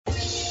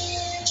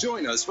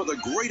Join us for the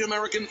great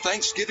American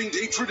Thanksgiving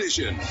Day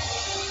tradition.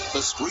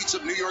 The streets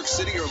of New York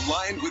City are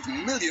lined with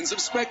millions of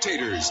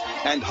spectators,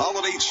 and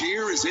holiday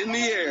cheer is in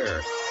the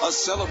air. A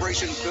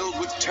celebration filled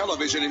with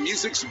television and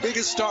music's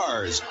biggest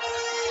stars,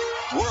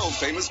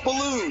 world-famous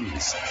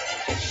balloons,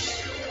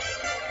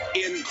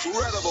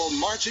 incredible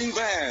marching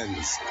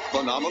bands,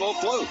 phenomenal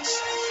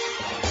floats,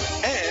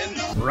 and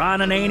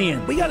Ron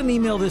Ananian. We got an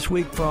email this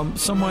week from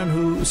someone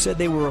who said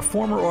they were a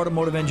former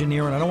automotive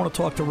engineer, and I don't want to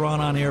talk to Ron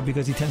on air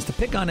because he tends to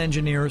pick on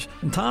engineers.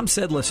 And Tom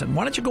said, listen,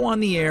 why don't you go on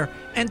the air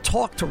and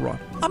talk to Ron?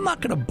 I'm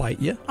not going to bite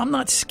you. I'm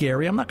not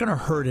scary. I'm not going to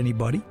hurt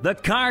anybody. The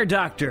Car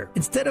Doctor.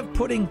 Instead of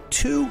putting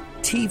two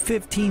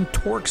T15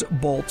 Torx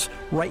bolts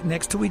right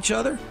next to each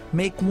other,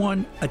 make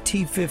one a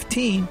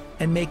T15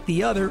 and make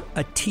the other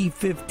a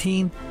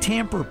T15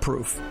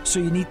 tamper-proof. So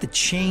you need to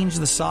change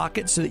the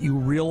socket so that you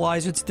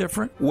realize it's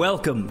different.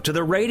 Welcome to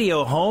the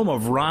radio home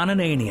of Ron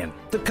Ananian,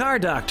 the Car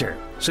Doctor.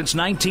 Since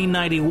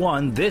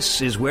 1991,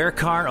 this is where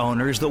car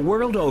owners the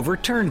world over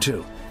turn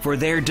to for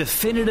their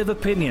definitive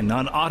opinion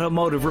on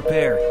automotive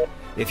repair.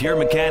 If your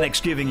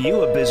mechanic's giving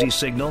you a busy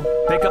signal,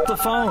 pick up the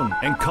phone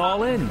and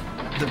call in.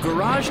 The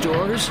garage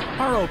doors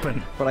are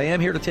open. But I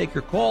am here to take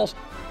your calls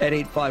at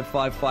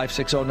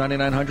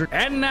 855-560-9900.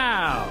 And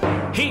now,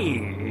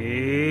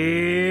 here's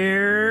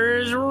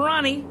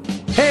Ronnie.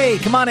 Hey,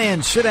 come on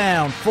in. Sit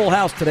down. Full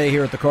house today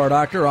here at the Car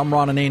Doctor. I'm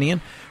Ron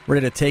Ananian,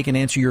 ready to take and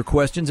answer your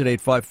questions at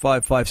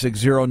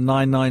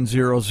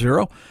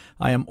 855-560-9900.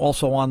 I am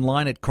also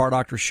online at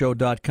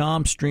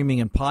cardoctorshow.com,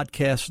 streaming and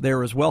podcasts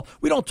there as well.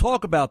 We don't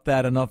talk about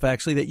that enough,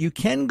 actually, that you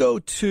can go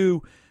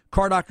to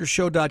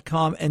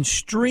cardoctorshow.com and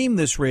stream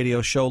this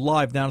radio show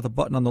live down at the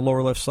button on the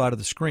lower left side of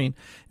the screen.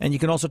 And you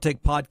can also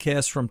take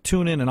podcasts from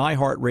TuneIn and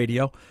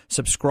iHeartRadio,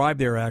 subscribe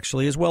there,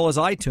 actually, as well as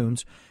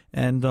iTunes.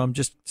 And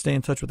just stay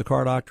in touch with the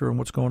Car Doctor and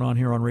what's going on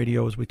here on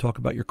radio as we talk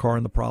about your car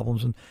and the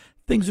problems and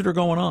things that are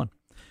going on.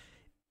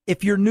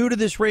 If you're new to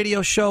this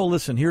radio show,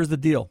 listen, here's the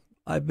deal.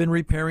 I've been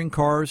repairing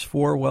cars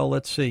for, well,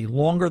 let's see,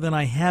 longer than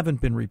I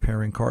haven't been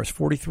repairing cars,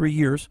 43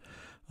 years.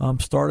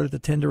 Started at the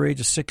tender age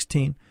of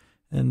 16.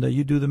 And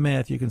you do the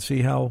math, you can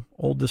see how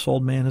old this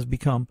old man has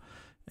become.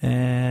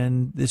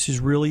 And this is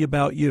really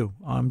about you.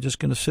 I'm just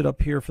going to sit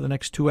up here for the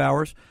next 2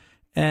 hours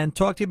and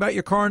talk to you about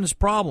your car and its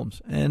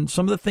problems and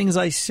some of the things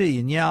I see.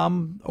 And, yeah,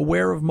 I'm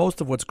aware of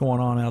most of what's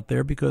going on out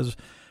there because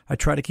I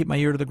try to keep my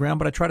ear to the ground,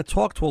 but I try to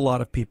talk to a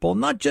lot of people,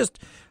 not just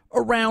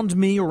around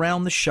me,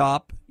 around the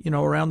shop,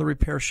 around the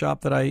repair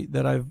shop that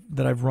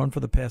I've run for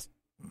the past,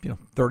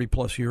 30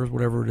 plus years,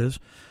 whatever it is.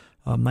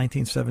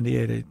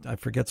 1978, I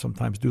forget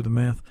sometimes, do the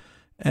math.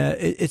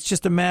 It's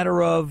just a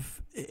matter of,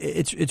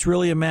 it's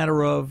really a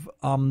matter of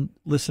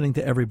listening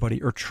to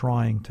everybody or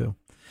trying to.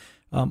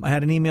 I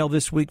had an email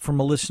this week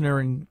from a listener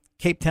in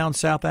Cape Town,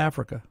 South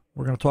Africa.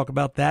 We're going to talk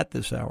about that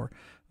this hour.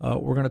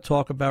 We're going to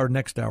talk about, or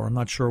next hour, I'm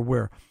not sure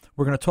where.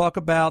 We're going to talk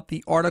about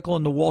the article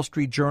in the Wall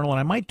Street Journal, and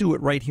I might do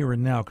it right here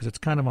and now because it's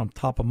kind of on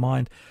top of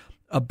mind,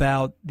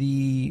 about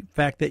the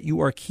fact that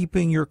you are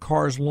keeping your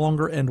cars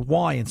longer and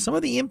why, and some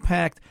of the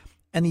impact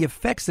and the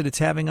effects that it's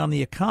having on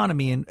the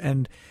economy.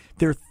 And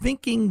they're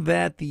thinking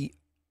that the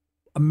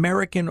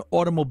American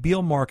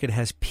automobile market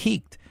has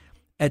peaked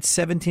at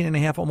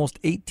 17.5, almost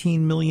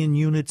 18 million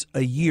units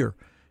a year.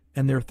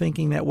 And they're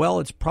thinking that, well,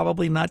 it's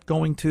probably not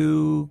going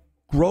to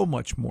grow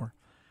much more.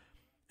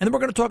 And then we're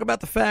going to talk about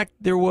the fact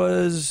there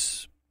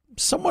was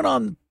someone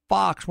on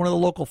Fox, one of the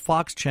local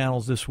Fox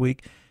channels this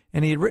week,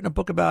 and he had written a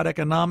book about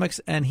economics,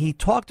 and he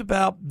talked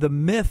about the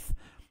myth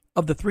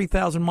of the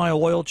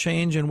 3,000-mile oil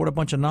change and what a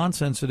bunch of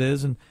nonsense it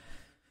is. And,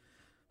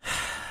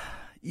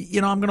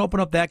 I'm going to open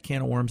up that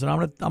can of worms, and I'm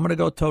going to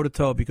go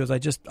toe-to-toe because I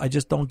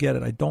just don't get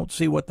it. I don't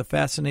see what the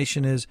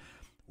fascination is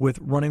with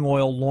running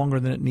oil longer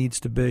than it needs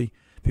to be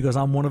because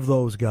I'm one of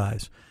those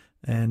guys.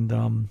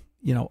 And,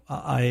 we're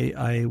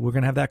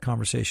going to have that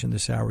conversation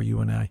this hour, you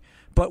and I.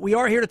 But we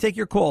are here to take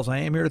your calls. I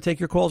am here to take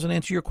your calls and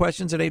answer your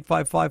questions at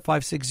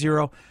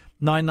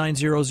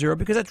 855-560-9900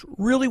 because that's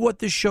really what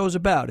this show's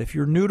about. If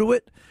you're new to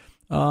it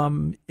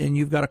and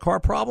you've got a car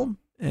problem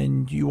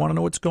and you want to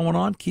know what's going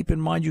on, keep in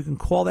mind you can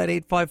call that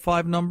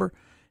 855 number.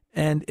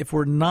 And if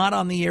we're not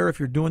on the air, if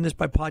you're doing this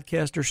by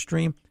podcast or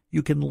stream,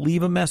 you can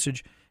leave a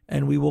message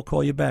and we will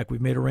call you back.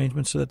 We've made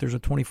arrangements so that there's a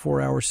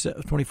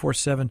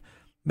 24/7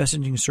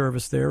 messaging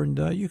service there, and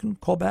you can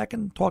call back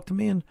and talk to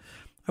me, and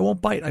I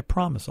won't bite, I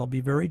promise. I'll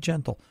be very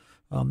gentle.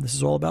 This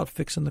is all about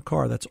fixing the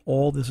car. That's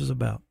all this is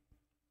about.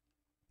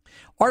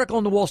 Article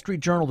in the Wall Street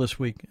Journal this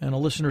week, and a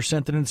listener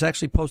sent it, and it's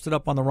actually posted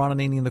up on the Ron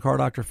Ananian and the Car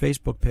Doctor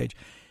Facebook page.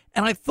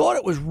 And I thought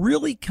it was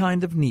really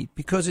kind of neat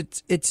because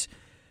it's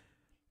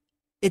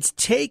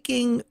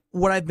taking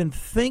what I've been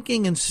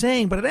thinking and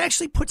saying, but it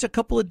actually puts a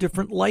couple of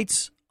different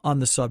lights on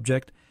the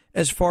subject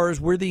as far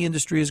as where the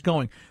industry is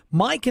going.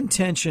 My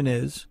contention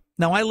is,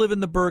 now I live in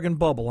the Bergen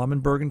bubble. I'm in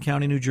Bergen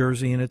County, New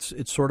Jersey, and it's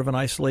sort of an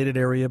isolated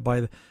area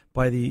by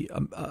the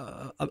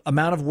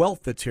amount of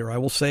wealth that's here. I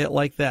will say it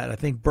like that. I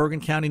think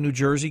Bergen County, New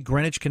Jersey,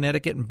 Greenwich,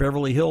 Connecticut, and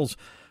Beverly Hills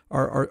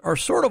are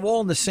sort of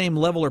all on the same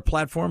level or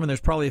platform, and there's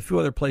probably a few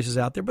other places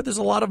out there, but there's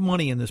a lot of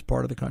money in this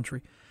part of the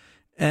country.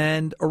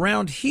 And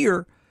around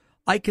here,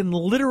 I can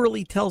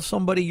literally tell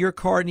somebody your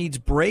car needs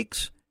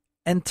brakes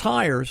and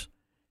tires,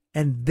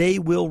 and they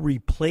will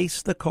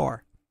replace the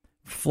car.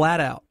 Flat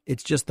out.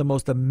 It's just the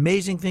most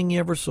amazing thing you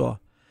ever saw.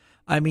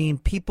 I mean,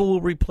 people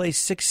will replace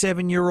 6,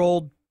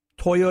 7-year-old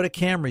Toyota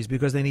Camrys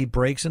because they need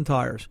brakes and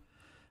tires.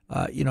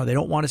 They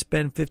don't want to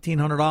spend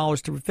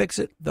 $1,500 to fix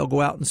it. They'll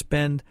go out and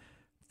spend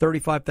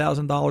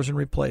 $35,000 and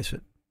replace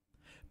it.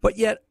 But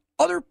yet,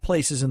 other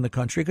places in the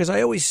country, because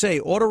I always say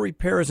auto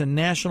repair is a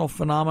national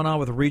phenomenon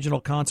with regional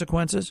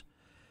consequences,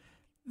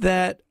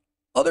 that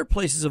other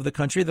places of the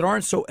country that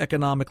aren't so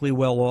economically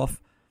well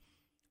off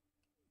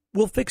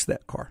will fix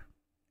that car.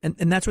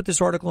 And that's what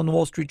this article in the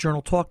Wall Street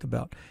Journal talked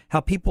about,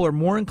 how people are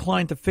more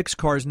inclined to fix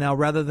cars now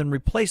rather than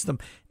replace them.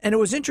 And it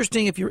was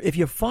interesting, if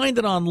you find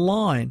it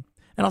online,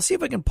 and I'll see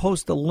if I can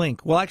post a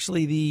link. Well,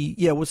 actually,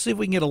 we'll see if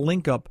we can get a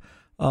link up.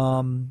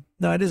 No,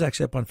 it is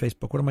actually up on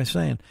Facebook. What am I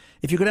saying?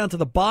 If you go down to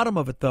the bottom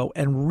of it, though,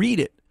 and read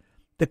it,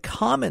 the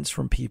comments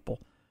from people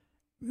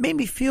made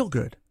me feel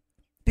good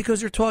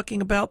because they're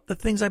talking about the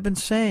things I've been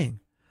saying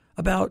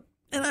about.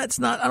 And that's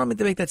not, I don't mean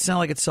to make that sound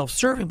like it's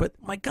self-serving, but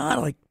my God,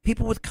 like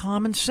people with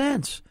common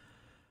sense.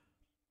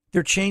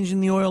 They're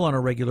changing the oil on a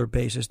regular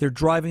basis. They're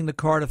driving the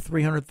car to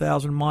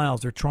 300,000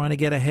 miles. They're trying to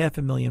get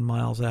 500,000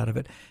 miles out of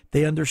it.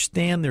 They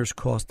understand there's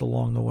cost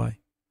along the way.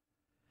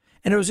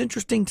 And it was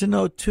interesting to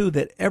note, too,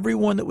 that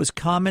everyone that was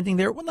commenting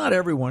there, well, not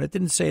everyone, it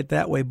didn't say it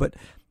that way, but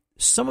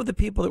some of the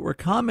people that were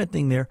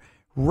commenting there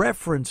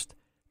referenced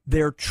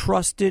their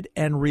trusted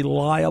and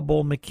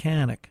reliable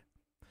mechanic,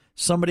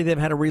 somebody they've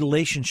had a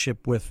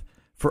relationship with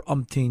for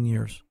umpteen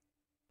years.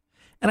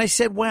 And I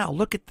said, wow,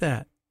 look at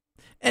that.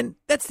 And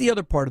that's the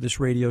other part of this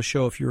radio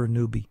show, if you're a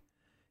newbie,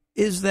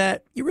 is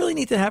that you really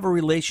need to have a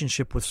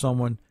relationship with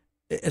someone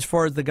as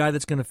far as the guy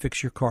that's going to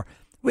fix your car.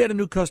 We had a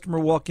new customer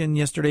walk in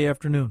yesterday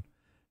afternoon,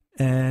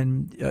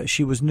 and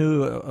she was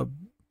new.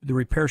 The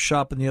repair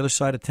shop on the other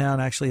side of town,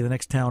 actually the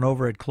next town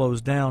over, had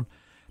closed down,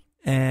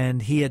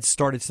 and he had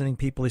started sending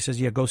people. He says,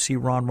 yeah, go see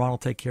Ron. Ron will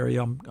take care of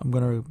you. I'm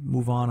going to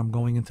move on. I'm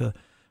going into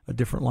a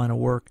different line of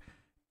work.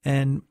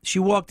 And she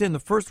walked in. The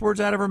first words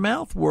out of her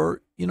mouth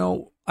were,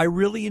 I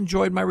really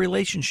enjoyed my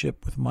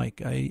relationship with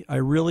Mike. I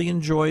really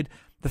enjoyed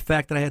the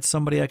fact that I had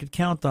somebody I could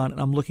count on,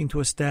 and I'm looking to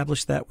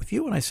establish that with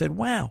you. And I said,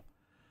 wow,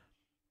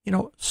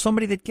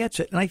 somebody that gets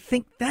it. And I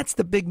think that's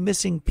the big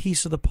missing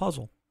piece of the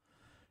puzzle.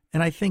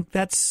 And I think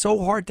that's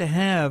so hard to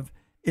have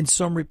in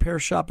some repair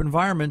shop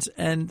environments.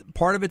 And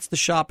part of it's the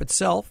shop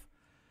itself,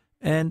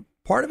 and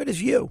part of it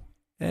is you.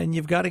 And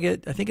you've got to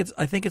get. I think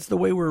it's the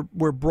way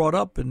we're brought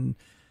up, and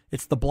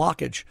it's the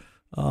blockage.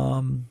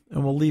 And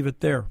we'll leave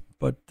it there.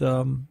 But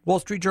Wall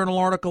Street Journal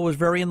article was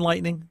very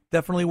enlightening,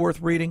 definitely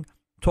worth reading.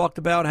 Talked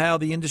about how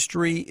the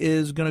industry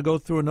is going to go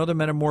through another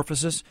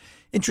metamorphosis.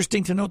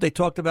 Interesting to note, they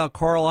talked about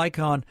Carl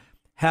Icahn,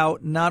 how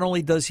not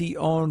only does he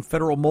own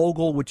Federal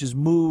Mogul, which is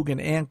Moog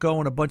and Anco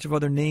and a bunch of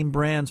other name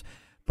brands,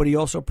 but he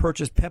also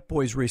purchased Pep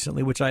Boys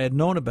recently, which I had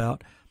known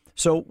about.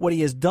 So what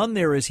he has done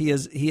there is he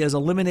has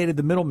eliminated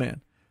the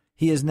middleman.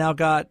 He has now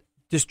got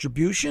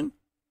distribution,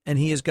 and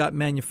he has got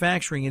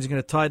manufacturing. He's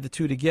going to tie the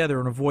two together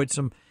and avoid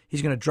some.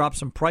 He's going to drop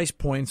some price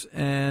points,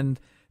 and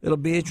it'll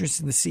be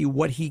interesting to see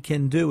what he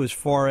can do as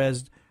far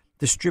as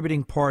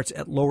distributing parts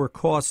at lower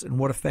costs and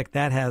what effect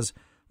that has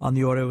on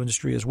the auto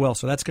industry as well.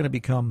 So that's going to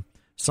become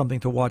something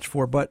to watch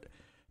for. But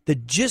the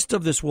gist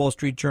of this Wall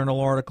Street Journal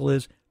article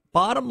is,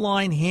 bottom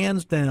line,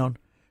 hands down,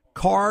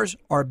 cars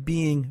are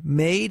being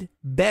made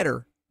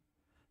better,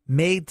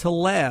 made to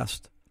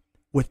last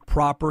with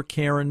proper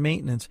care and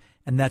maintenance.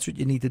 And that's what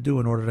you need to do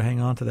in order to hang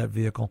on to that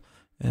vehicle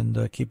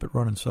and keep it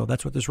running. So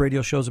that's what this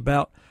radio show's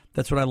about.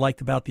 That's what I liked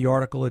about the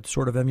article. It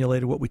sort of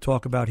emulated what we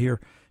talk about here,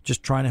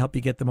 just trying to help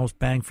you get the most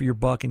bang for your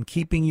buck and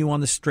keeping you on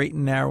the straight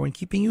and narrow and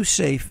keeping you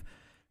safe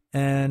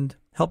and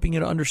helping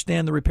you to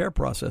understand the repair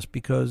process,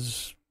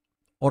 because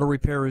auto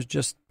repair is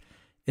just,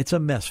 it's a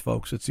mess,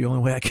 folks. It's the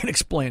only way I can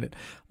explain it.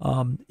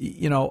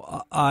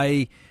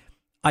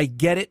 I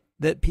get it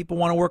that people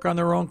want to work on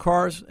their own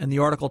cars, and the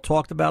article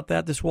talked about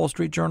that, this Wall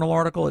Street Journal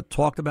article. It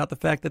talked about the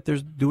fact that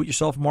there's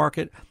do-it-yourself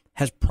market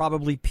has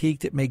probably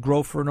peaked. It may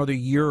grow for another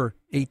year or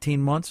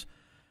 18 months,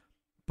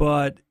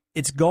 but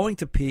it's going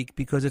to peak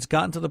because it's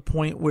gotten to the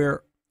point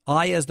where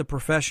I, as the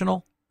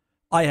professional,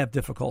 I have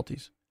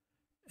difficulties.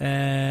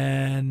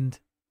 And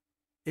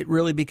it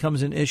really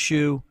becomes an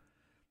issue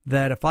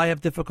that if I have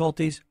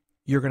difficulties,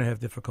 you're going to have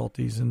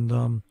difficulties.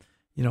 And,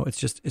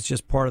 it's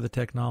just part of the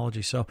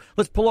technology. So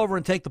let's pull over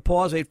and take the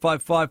pause,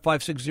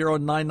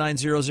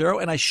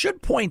 855-560-9900. And I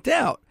should point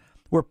out,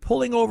 we're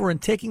pulling over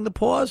and taking the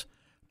pause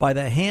by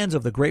the hands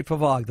of the great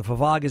Favog. The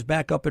Favog is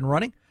back up and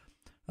running.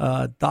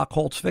 Doc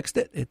Holtz fixed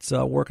it. It's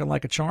working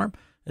like a charm.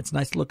 It's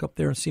nice to look up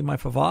there and see my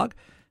Favog.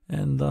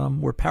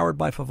 And we're powered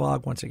by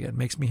Favog once again.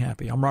 Makes me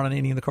happy. I'm Ron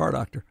Ananian, the Car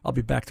Doctor. I'll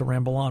be back to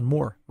ramble on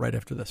more right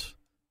after this.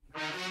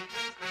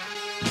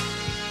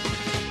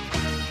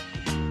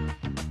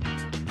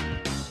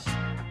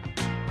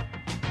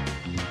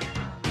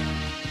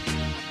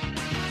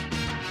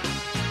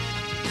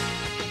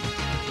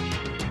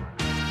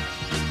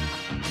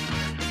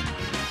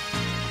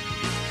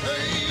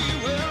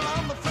 Hey, well,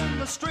 I'm a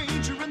friendly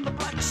stranger in the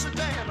black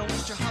sedan.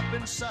 Won't you hop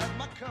inside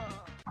my car?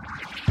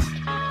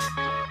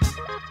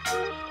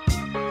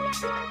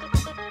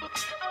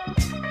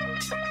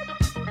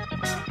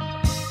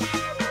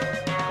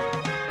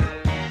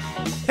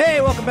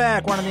 Hey, welcome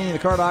back. Ron Ananian, the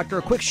Car Doctor.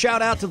 A quick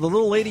shout out to the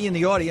little lady in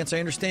the audience. I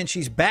understand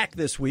she's back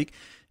this week,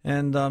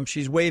 and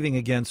she's waving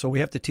again, so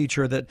we have to teach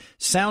her that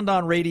sound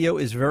on radio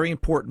is very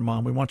important,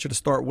 Mom. We want you to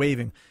start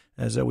waving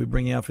as we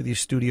bring you out for these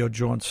studio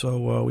jaunts.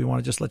 So we want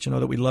to just let you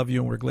know that we love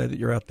you, and we're glad that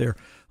you're out there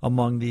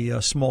among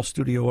the small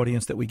studio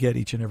audience that we get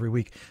each and every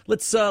week.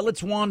 Let's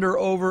wander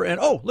over, and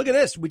oh, look at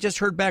this. We just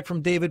heard back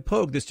from David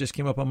Pogue. This just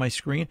came up on my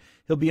screen.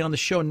 He'll be on the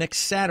show next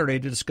Saturday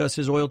to discuss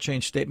his oil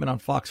change statement on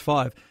Fox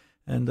 5.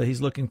 And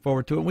he's looking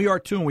forward to it. And we are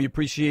too, and we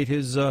appreciate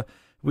his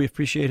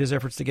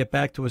efforts to get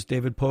back to us.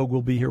 David Pogue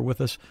will be here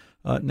with us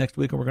next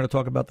week, and we're going to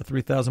talk about the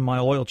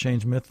 3,000-mile oil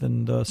change myth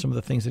and some of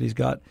the things that he's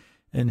got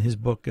in his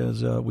book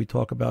as we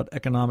talk about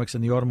economics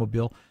in the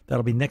automobile.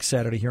 That'll be next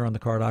Saturday here on the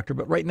Car Doctor.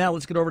 But right now,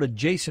 let's get over to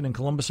Jason in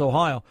Columbus,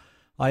 Ohio.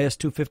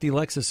 IS-250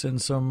 Lexus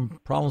and some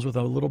problems with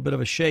a little bit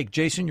of a shake.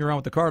 Jason, you're on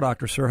with the Car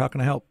Doctor, sir. How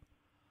can I help?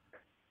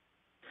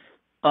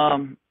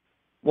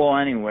 Well,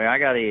 anyway, I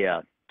got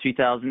a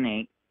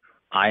 2008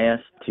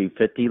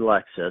 IS-250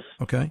 Lexus.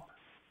 Okay.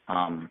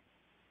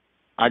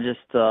 I just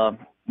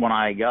when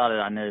I got it,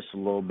 I noticed a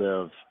little bit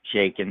of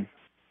shaking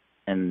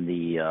in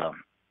the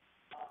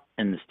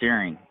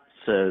steering.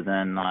 So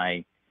then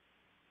I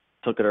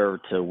took it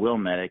over to Wheel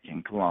Medic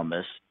in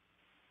Columbus,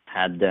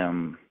 had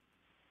them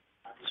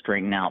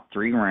straighten out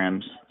 3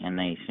 rims, and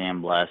they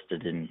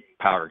sandblasted and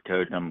powder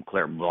coated them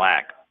clear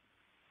black.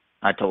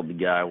 I told the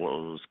guy what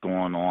was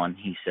going on.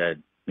 He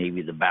said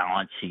maybe the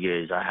balance. He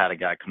goes, I had a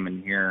guy come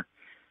in here.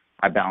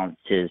 I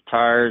balanced his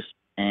tires,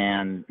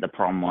 and the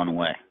problem went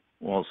away.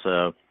 Well,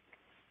 so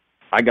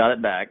I got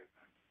it back,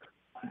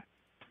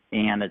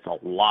 and it's a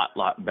lot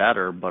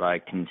better, but I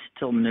can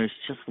still notice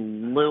just a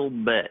little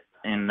bit.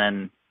 And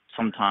then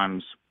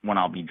sometimes when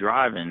I'll be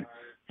driving,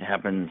 it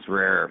happens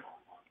where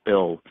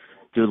it'll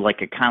do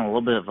like a kind of a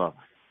little bit of a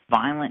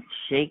violent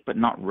shake, but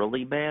not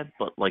really bad.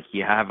 But like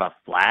you have a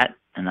flat,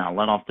 and I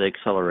let off the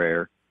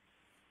accelerator.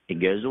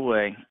 It goes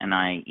away, and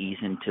I ease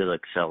into the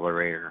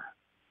accelerator.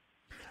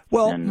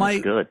 Well,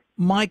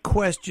 my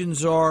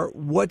questions are,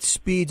 what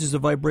speeds is the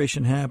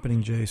vibration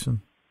happening,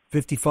 Jason?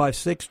 55,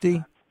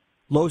 60?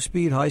 Low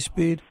speed, high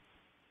speed?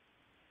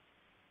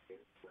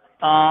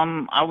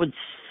 I would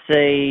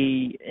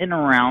say in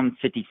around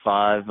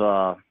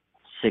 55,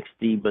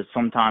 60, but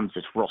sometimes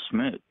it's real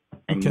smooth,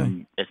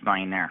 and it's not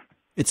in there.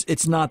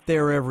 It's not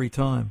there every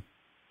time.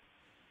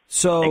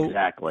 So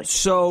exactly.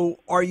 So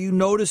are you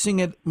noticing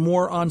it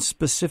more on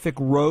specific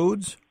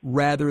roads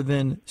rather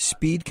than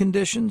speed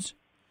conditions?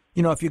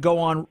 You know, if you go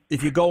on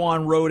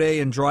Road A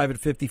and drive at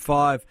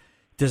 55,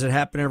 does it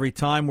happen every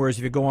time? Whereas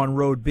if you go on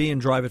Road B and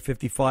drive at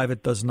 55,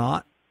 it does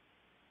not.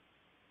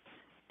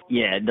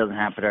 Yeah, it doesn't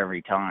happen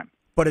every time.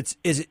 But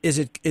is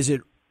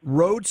it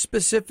road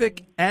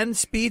specific and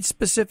speed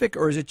specific,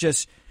 or is it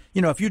just,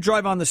 you know, if you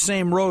drive on the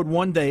same road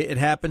one day it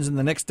happens, and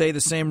the next day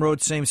the same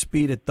road, same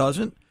speed, it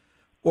doesn't?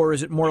 Or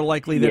is it more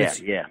likely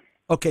that Yeah.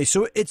 Okay,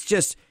 so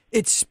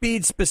it's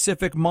speed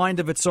specific, mind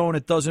of its own.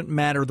 It doesn't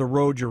matter the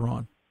road you're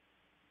on.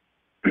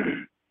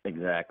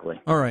 Exactly.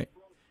 All right.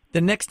 The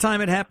next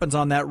time it happens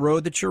on that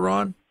road that you're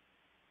on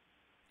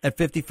at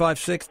 55,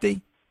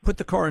 60, put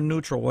the car in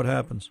neutral. What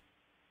happens?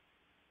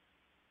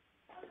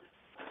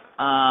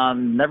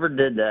 Never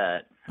did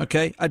that.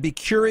 Okay. I'd be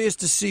curious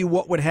to see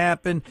what would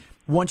happen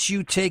once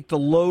you take the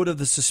load of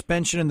the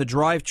suspension and the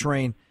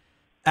drivetrain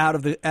out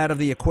of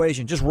the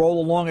equation. Just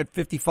roll along at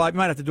 55. You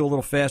might have to do a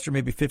little faster,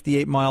 maybe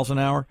 58 miles an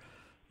hour,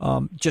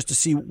 just to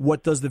see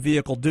what does the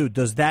vehicle do.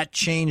 Does that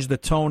change the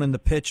tone and the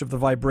pitch of the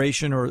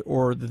vibration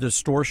or the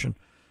distortion,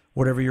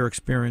 whatever you're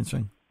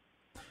experiencing?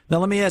 Now,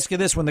 let me ask you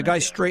this. When the guy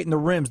straightened the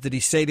rims, did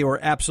he say they were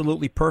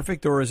absolutely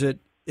perfect, or is it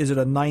a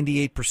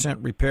 98%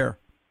 repair?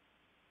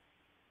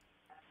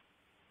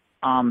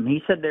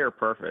 He said they were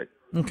perfect.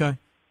 Okay.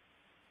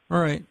 All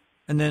right.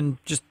 And then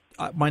just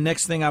my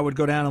next thing I would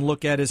go down and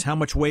look at is how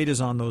much weight is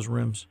on those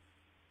rims.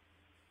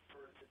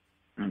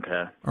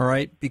 Okay. All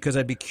right, because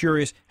I'd be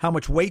curious how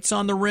much weight's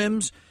on the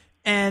rims.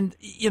 And,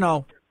 you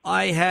know,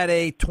 I had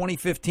a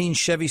 2015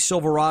 Chevy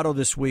Silverado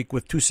this week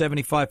with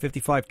 275,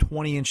 55,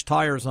 20-inch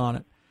tires on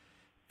it.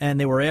 And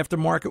they were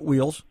aftermarket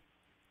wheels.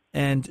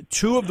 And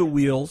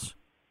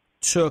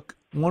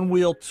one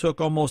wheel took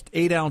almost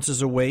 8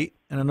 ounces of weight,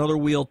 and another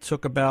wheel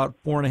took about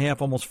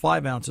 4.5, almost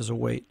 5 ounces of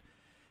weight.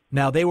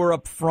 Now, they were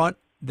up front.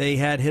 They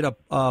had hit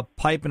a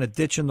pipe in a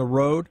ditch in the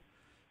road.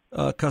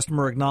 A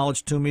customer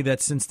acknowledged to me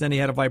that since then he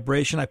had a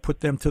vibration. I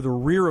put them to the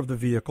rear of the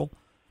vehicle,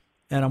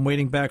 and I'm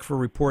waiting back for a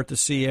report to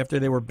see after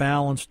they were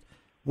balanced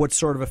what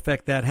sort of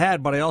effect that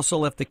had. But I also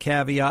left the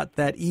caveat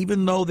that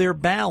even though they're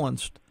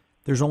balanced,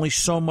 there's only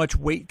so much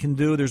weight can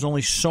do. There's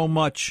only so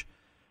much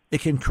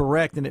it can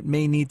correct, and it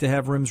may need to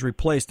have rims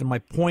replaced. And my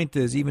point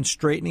is, even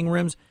straightening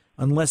rims,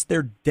 unless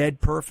they're dead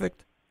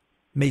perfect,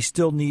 may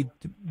still need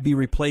to be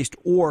replaced,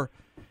 or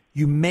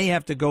you may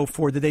have to go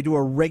for, did they do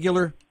a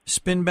regular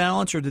spin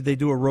balance, or did they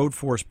do a road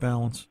force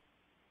balance?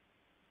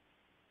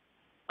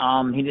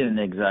 He didn't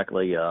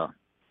exactly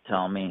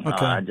tell me.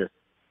 Okay. I just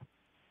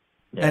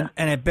yeah.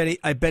 And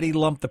I bet he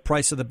lumped the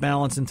price of the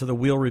balance into the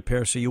wheel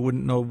repair, so you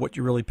wouldn't know what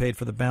you really paid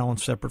for the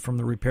balance separate from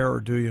the repair,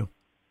 or do you?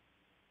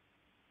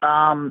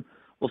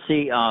 Well,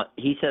 see,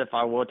 he said if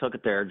I would have took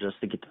it there just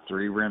to get the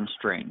 3 rims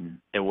straightened,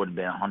 it would have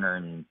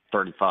been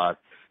 $135.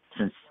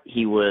 Since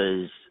he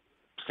was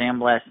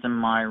sandblasting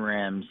my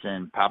rims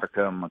and powder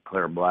coating my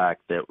clear black,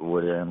 that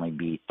would only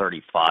be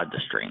 $35 to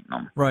straighten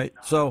them. Right.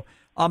 So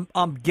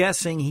I'm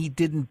guessing he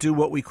didn't do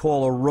what we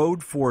call a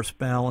road force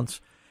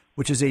balance,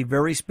 which is a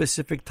very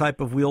specific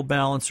type of wheel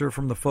balancer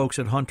from the folks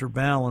at Hunter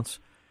Balance.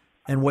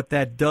 And what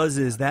that does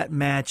is that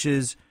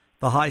matches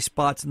the high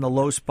spots and the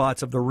low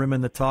spots of the rim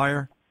and the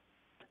tire,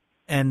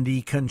 and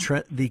the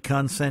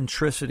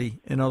concentricity,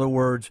 in other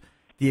words,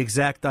 the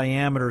exact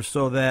diameter,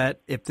 so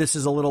that if this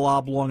is a little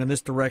oblong in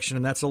this direction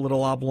and that's a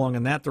little oblong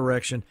in that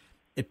direction,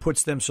 it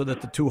puts them so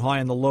that the two high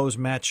and the lows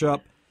match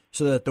up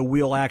so that the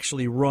wheel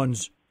actually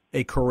runs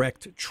a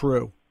correct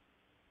true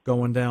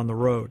going down the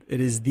road. It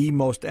is the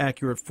most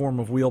accurate form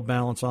of wheel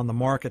balance on the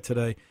market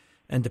today,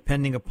 and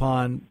depending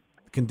upon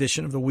the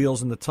condition of the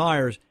wheels and the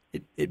tires,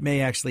 it may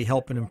actually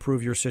help and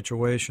improve your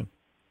situation.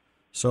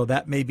 So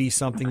that may be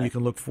something you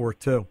can look for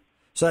too.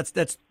 So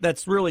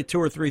that's really 2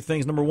 or 3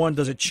 things. Number 1,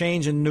 does it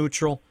change in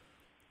neutral?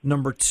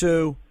 Number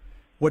 2,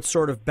 what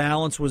sort of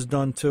balance was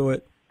done to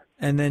it?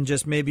 And then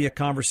just maybe a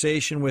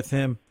conversation with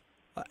him.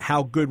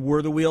 How good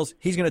were the wheels?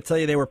 He's going to tell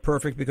you they were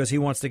perfect because he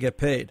wants to get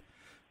paid.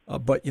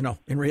 But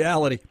in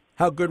reality,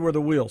 how good were the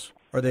wheels?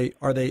 Are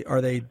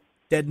they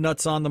dead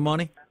nuts on the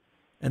money?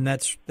 And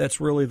that's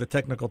really the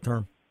technical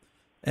term.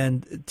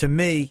 And to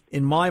me,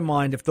 in my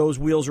mind, if those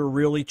wheels are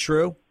really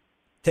true,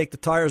 take the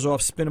tires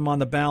off, spin them on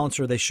the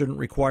balancer, they shouldn't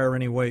require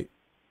any weight.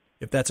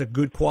 If that's a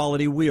good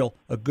quality wheel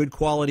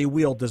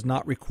does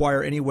not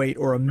require any weight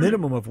or a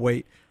minimum of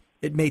weight.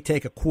 It may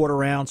take a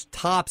 1/4 ounce,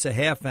 tops a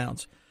 1/2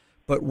 ounce.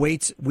 But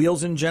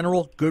wheels in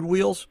general, good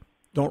wheels,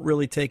 don't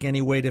really take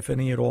any weight, if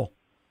any at all.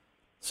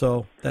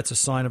 So that's a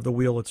sign of the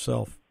wheel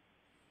itself.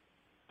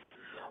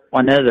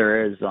 Well, I know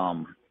there is,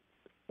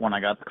 when I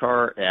got the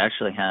car, it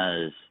actually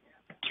has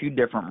 2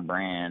 different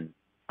brand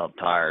of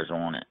tires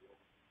on it.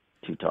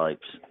 2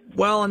 types.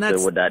 Well, and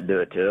so would that do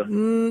it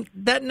too?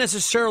 That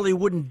necessarily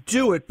wouldn't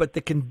do it, but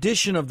the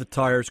condition of the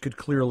tires could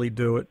clearly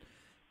do it.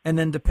 And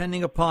then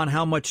depending upon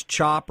how much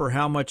chop or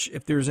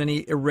if there's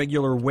any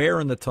irregular wear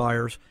in the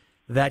tires,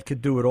 that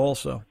could do it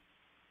also.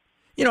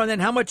 And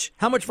then how much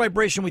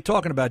vibration are we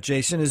talking about,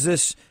 Jason? Is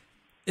this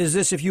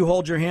if you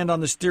hold your hand on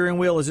the steering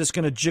wheel, is this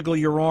going to jiggle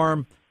your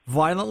arm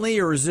violently,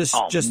 or is this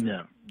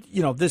no.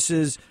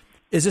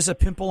 Is this a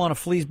pimple on a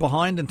flea's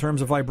behind in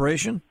terms of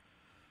vibration?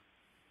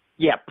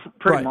 Yeah,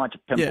 pretty Right. much a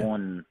pimple, Yeah.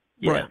 and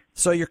yeah. Right.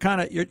 So you're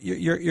kind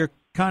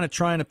of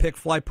trying to pick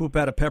fly poop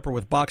out of pepper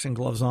with boxing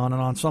gloves on, and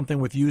on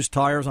something with used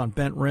tires on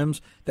bent rims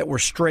that were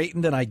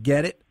straightened, and I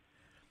get it.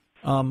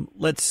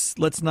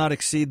 Let's not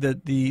exceed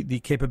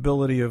the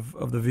capability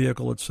of the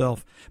vehicle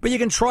itself. But you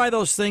can try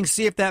those things,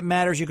 see if that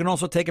matters. You can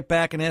also take it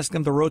back and ask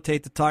them to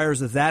rotate the tires.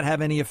 Does that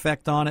have any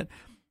effect on it?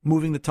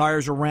 Moving the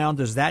tires around,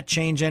 does that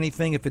change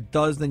anything? If it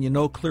does, then you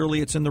know clearly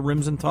it's in the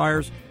rims and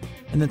tires.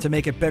 And then to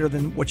make it better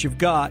than what you've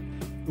got,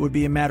 it would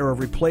be a matter of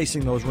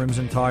replacing those rims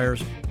and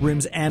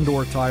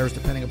or tires,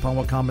 depending upon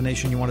what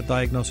combination you want to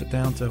diagnose it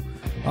down to.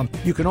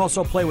 You can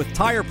also play with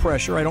tire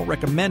pressure. I don't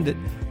recommend it,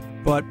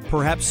 but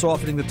perhaps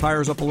softening the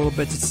tires up a little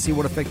bit just to see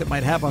what effect it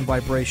might have on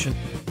vibration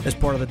as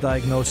part of the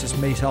diagnosis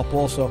may help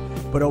also.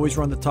 But always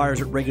run the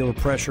tires at regular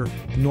pressure,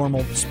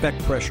 normal spec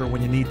pressure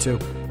when you need to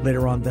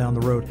later on down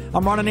the road.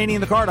 I'm Ron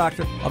Ananian, the Car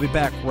Doctor. I'll be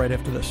back right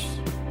after this.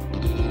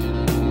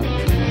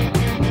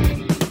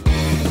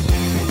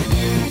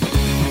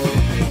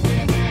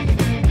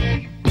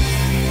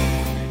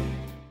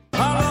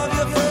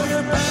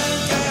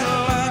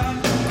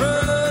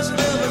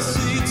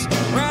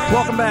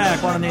 Welcome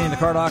back. Ron Ananian, the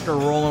Car Doctor,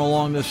 rolling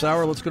along this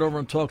hour. Let's get over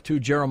and talk to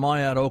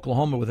Jeremiah out of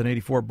Oklahoma with an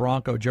 84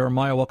 Bronco.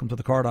 Jeremiah, welcome to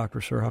the Car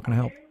Doctor, sir. How can I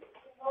help?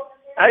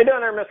 How you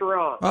doing there, Mr.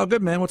 Ron? Oh,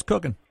 good, man. What's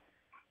cooking?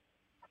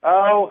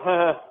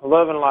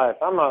 Loving life.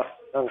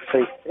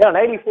 An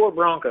 84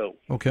 Bronco.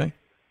 Okay.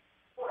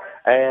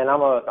 And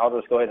I'll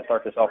just go ahead and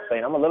start this off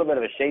saying I'm a little bit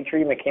of a shade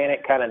tree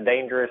mechanic, kind of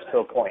dangerous to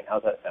a point.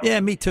 How's that sound?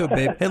 Yeah, me too,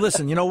 babe. Hey,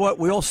 listen, you know what?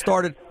 We all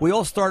started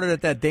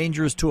at that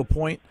dangerous to a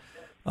point.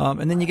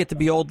 And then you get to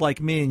be old like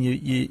me, and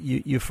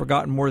you've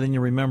forgotten more than you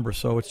remember.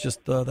 So it's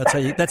just that's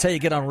how you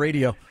get on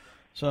radio.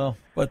 So,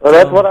 but well,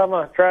 that's what I'm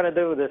trying to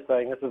do with this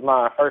thing. This is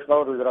my first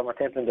motor that I'm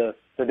attempting to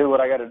do what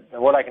I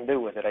can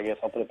do with it. I guess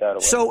I'll put it that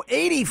way. So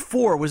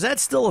 84, was that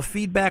still a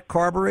feedback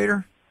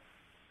carburetor?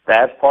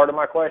 That's part of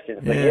my question.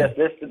 But Yeah.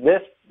 yes,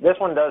 this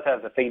one does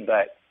have the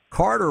feedback.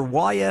 Carter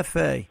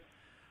YFA.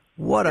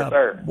 What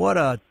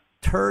a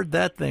turd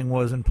that thing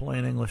was in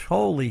plain English.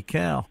 Holy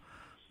cow.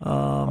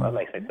 That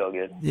makes me feel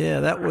good.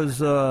 Yeah, that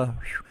was.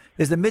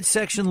 Is the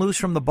midsection loose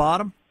from the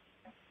bottom?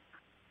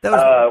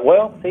 That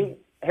Well, see,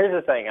 here's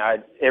the thing.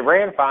 It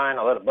ran fine.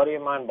 I let a buddy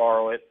of mine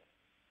borrow it,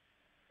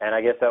 And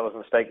I guess that was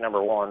mistake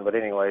number one. But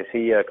anyways,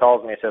 he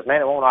calls me and says,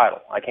 man, it won't idle.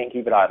 I can't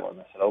keep it idling.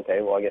 I said,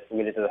 okay, well, I guess we'll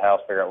get it to the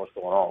house, figure out what's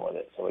going on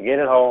with it. So we get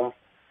it home,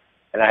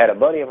 and I had a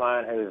buddy of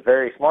mine who's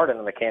very smart in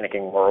the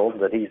mechanicking world,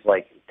 but he's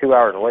like 2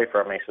 hours away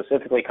from me,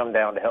 specifically come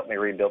down to help me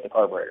rebuild the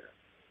carburetor.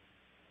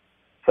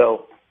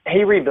 So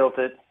he rebuilt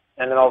it,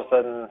 and then all of a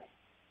sudden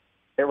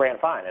it ran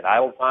fine. It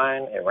idled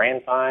fine. It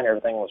ran fine.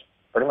 Everything was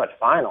pretty much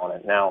fine on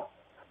it. Now,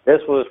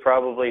 this was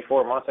probably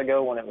 4 months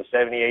ago when it was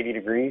 70, 80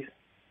 degrees.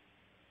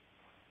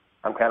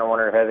 I'm kind of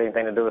wondering if it has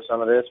anything to do with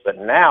some of this. But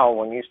now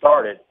when you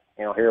start it,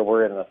 you know, here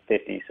we're in the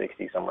 50,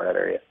 60, somewhere in that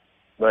area.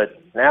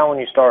 But now when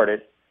you start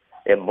it,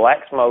 it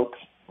black smokes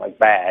like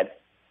bad,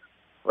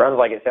 runs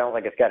like it sounds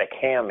like it's got a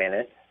cam in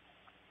it.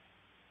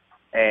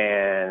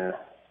 And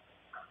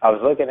I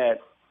was looking at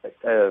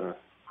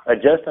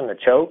adjusting the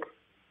choke.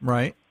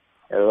 Right.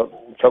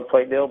 Choke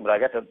plate deal, but I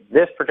got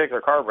this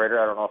particular carburetor.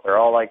 I don't know if they're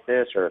all like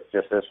this or if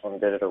just this one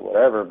did it or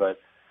whatever, but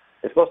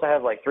it's supposed to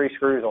have like 3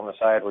 screws on the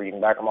side where you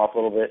can back them off a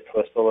little bit,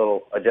 twist a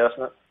little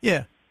adjustment.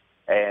 Yeah.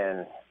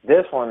 And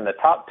this one, the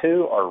top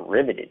 2 are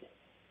riveted.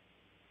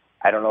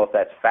 I don't know if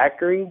that's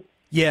factory.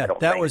 Yeah,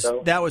 that was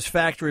so.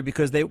 factory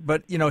because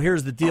but you know,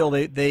 here's the deal.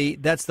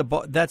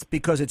 That's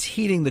because it's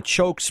heating the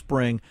choke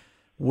spring,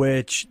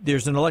 which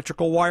there's an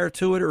electrical wire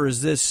to it, or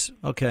is this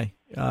okay?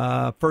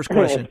 First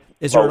question: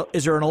 Is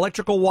there an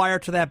electrical wire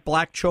to that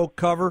black choke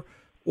cover,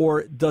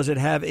 or does it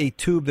have a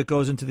tube that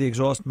goes into the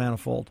exhaust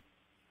manifold?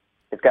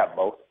 It's got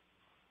both.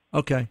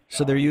 Okay,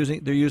 so they're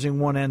using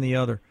one and the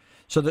other.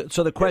 So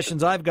the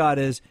questions I've got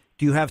is: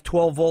 do you have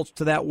 12 volts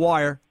to that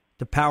wire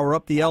to power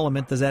up the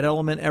element? Does that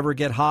element ever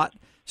get hot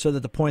so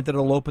that the point that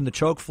it'll open the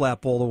choke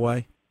flap all the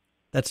way?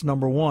 That's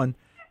number one.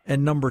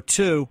 And number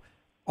two,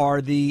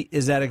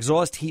 is that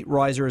exhaust heat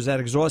riser, is that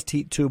exhaust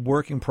heat tube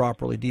working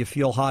properly? Do you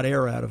feel hot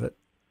air out of it?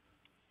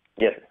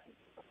 Yes.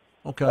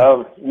 Okay.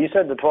 You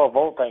said the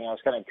 12-volt thing. I was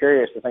kind of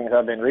curious. The things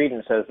I've been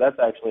reading says that's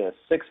actually a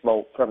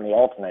 6-volt from the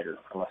alternator,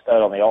 from a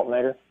stud on the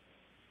alternator.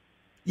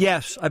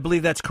 Yes, I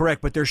believe that's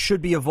correct, but there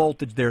should be a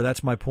voltage there.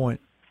 That's my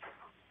point.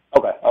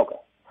 Okay.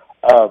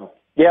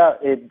 Yeah,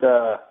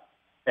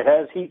 it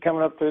has heat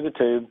coming up through the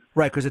tube.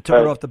 Right, because it took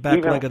it off the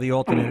back leg of the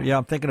alternator. Yeah,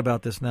 I'm thinking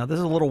about this now. This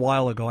is a little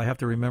while ago. I have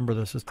to remember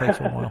this. This takes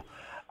a while.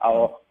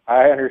 Oh,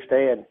 I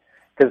understand.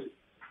 Because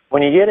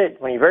when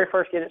you very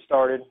first get it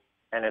started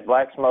and it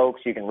black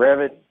smokes, you can rev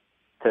it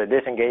to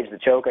disengage the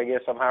choke, I guess,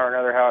 somehow or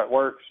another, how it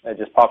works. It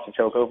just pops the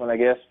choke open, I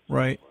guess.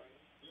 Right.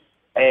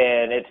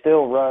 And it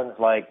still runs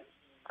like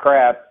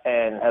crap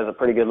and has a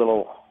pretty good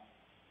little...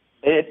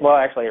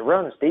 Actually, it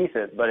runs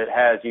decent, but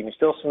you can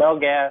still smell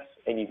gas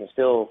and you can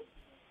still...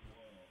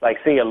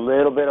 see a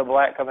little bit of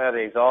black coming out of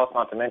the exhaust.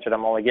 Not to mention,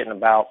 I'm only getting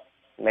about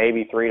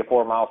maybe 3 to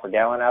 4 miles per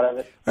gallon out of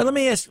it. All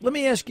right, let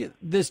me ask you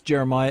this,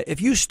 Jeremiah.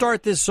 If you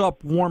start this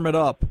up, warm it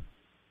up.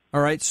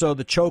 All right, so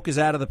the choke is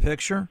out of the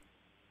picture,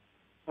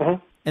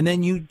 and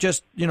then you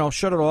just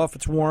shut it off.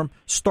 It's warm.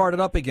 Start it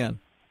up again.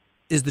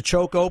 Is the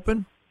choke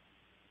open?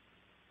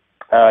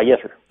 Yes,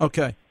 sir.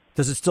 Okay.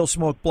 Does it still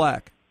smoke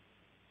black?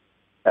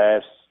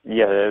 It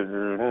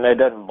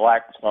doesn't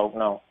black smoke.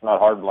 No, not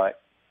hard black.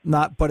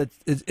 Not, but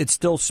it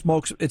still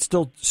smokes. It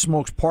still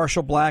smokes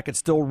partial black. It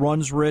still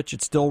runs rich.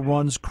 It still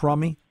runs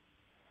crummy.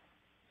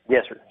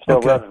 Yes, sir.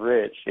 Still runs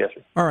rich. Yes,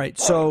 sir. All right.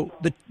 So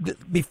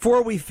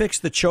before we fix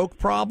the choke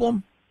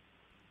problem,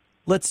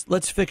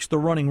 let's fix the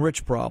running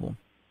rich problem.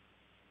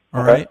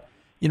 All right.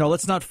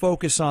 Let's not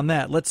focus on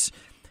that. Do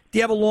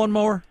you have a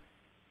lawnmower?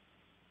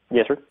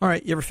 Yes, sir. All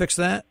right. You ever fix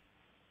that?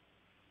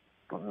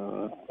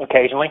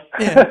 Occasionally.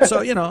 Yeah,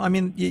 so,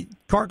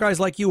 car guys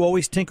like you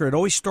always tinker. It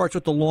always starts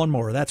with the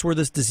lawnmower. That's where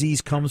this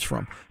disease comes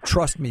from.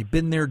 Trust me,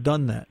 been there,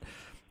 done that.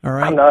 All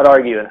right? I'm not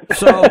arguing.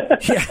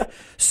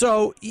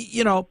 So,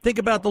 think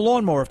about the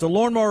lawnmower. If the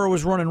lawnmower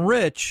was running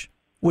rich,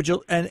 would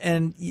you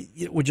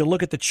would you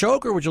look at the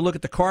choke, or would you look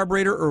at the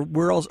carburetor, or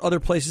where else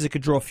other places it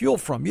could draw fuel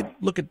from? You'd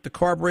look at the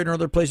carburetor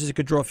and other places it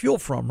could draw fuel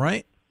from,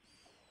 right?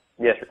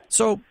 Yes, sir.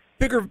 So,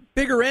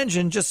 bigger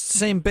engine, just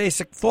same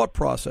basic thought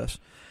process.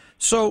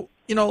 So,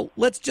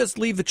 let's just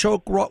leave the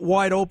choke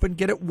wide open,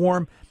 get it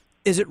warm.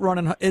 Is it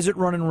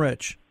running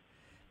rich?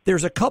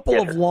 There's a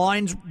couple of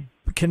lines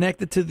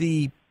connected to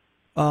the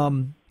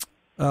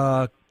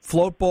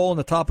float bowl on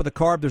the top of the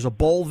carb. There's a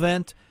bowl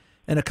vent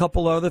and a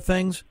couple other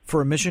things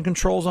for emission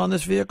controls on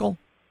this vehicle.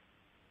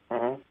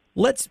 Mm-hmm.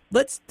 Let's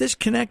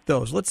disconnect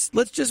those.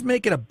 Let's just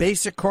make it a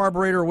basic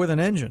carburetor with an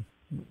engine.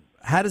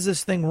 How does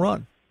this thing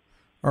run?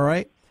 All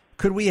right.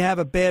 Could we have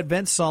a bad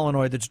vent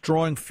solenoid that's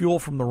drawing fuel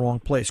from the wrong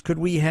place? Could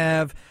we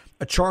have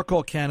a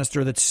charcoal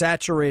canister that's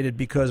saturated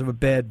because of a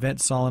bad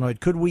vent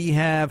solenoid? Could we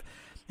have,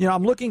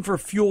 I'm looking for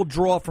fuel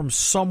draw from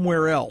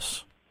somewhere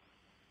else.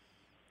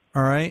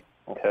 All right?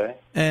 Okay.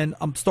 And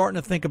I'm starting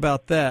to think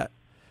about that.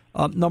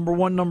 Number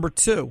one. Number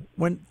two,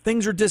 when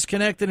things are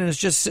disconnected and it's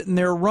just sitting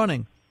there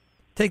running,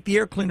 take the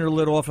air cleaner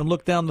lid off and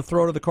look down the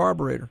throat of the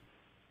carburetor.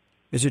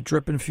 Is it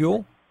dripping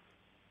fuel?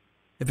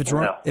 If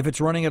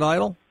it's running at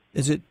idle,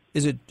 is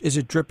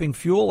it dripping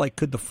fuel? Like,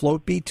 could the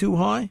float be too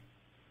high?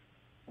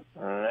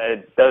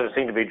 It doesn't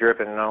seem to be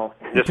dripping, no.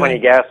 Just when you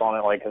gas on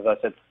it, like, because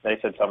they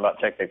said something about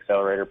check the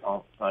accelerator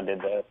pump. I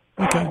did that.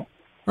 Okay.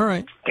 All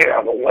right. Get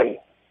out of the way.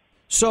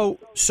 So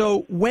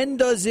when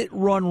does it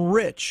run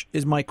rich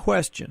is my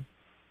question.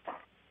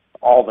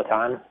 All the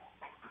time.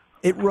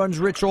 It runs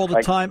rich all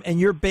the time, and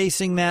you're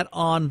basing that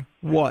on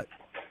what?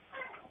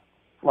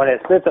 When it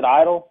sits at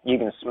idle, you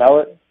can smell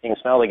it. You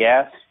can smell the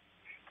gas.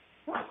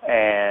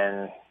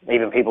 And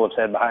even people have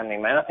said behind me,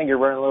 man, I think you're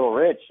running a little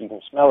rich. You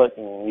can smell it,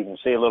 and you can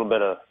see a little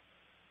bit of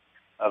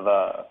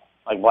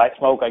like black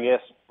smoke, I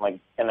guess. Like,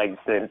 and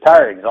the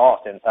entire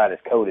exhaust inside is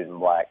coated in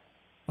black.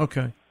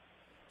 Okay.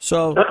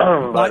 So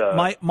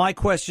my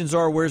questions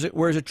are, where's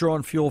it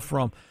drawing fuel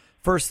from?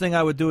 First thing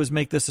I would do is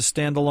make this a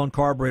standalone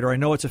carburetor. I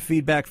know it's a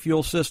feedback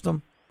fuel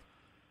system,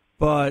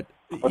 but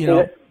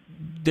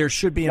there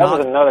should be That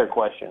was another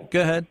question. Go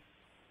ahead.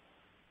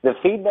 The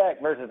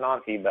feedback versus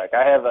non-feedback.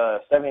 I have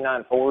a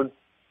 79 Ford.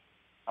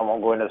 I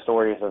won't go into the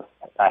stories of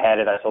I had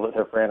it, I sold it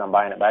to a friend, I'm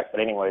buying it back. But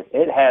anyways,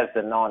 it has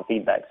the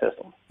non-feedback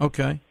system.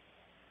 Okay.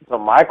 So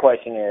my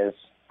question is,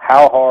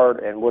 how hard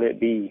and would it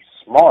be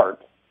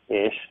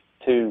smart-ish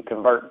to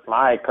convert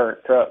my current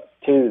truck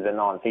to the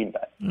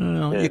non-feedback?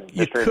 The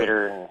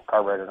distributor and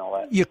carburetor and all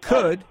that. You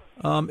could.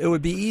 It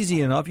would be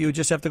easy enough. You would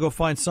just have to go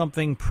find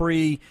something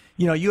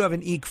you have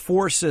an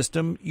EEC4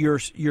 system. Your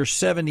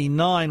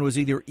 79 was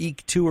either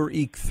EEC2 or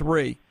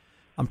EEC3.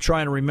 I'm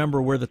trying to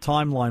remember where the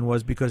timeline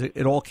was because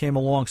it all came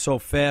along so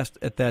fast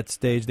at that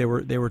stage. They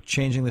were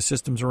changing the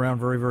systems around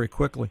very, very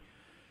quickly.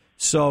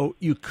 So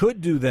you could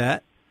do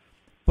that,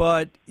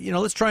 but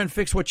let's try and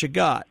fix what you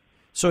got.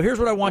 So here's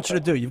what I want you to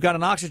do. You've got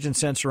an oxygen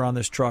sensor on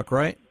this truck,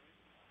 right?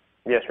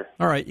 Yes, sir.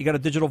 All right. You got a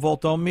digital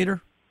volt ohm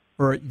meter?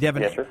 Or do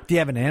you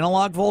have an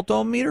analog volt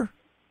ohm meter?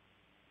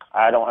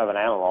 I don't have an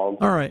analog.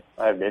 All right.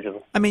 I have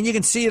digital. I mean, you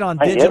can see it on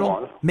I digital.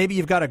 Get one. Maybe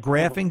you've got a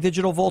graphing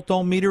digital volt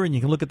ohm meter, and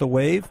you can look at the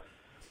wave.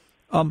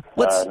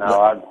 Let's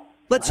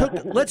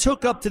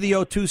hook up to the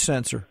O2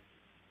 sensor.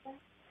 Okay.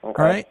 All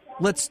right.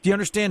 Do you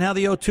understand how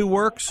the O2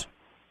 works?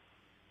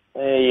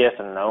 Yes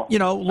and no.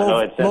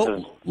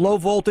 Low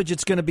voltage,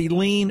 it's going to be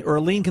lean, or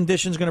a lean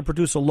condition is going to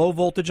produce a low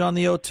voltage on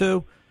the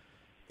O2.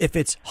 If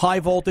it's high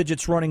voltage,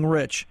 it's running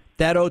rich.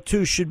 That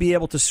O2 should be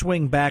able to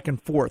swing back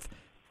and forth.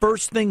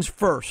 First things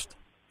first,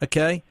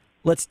 okay?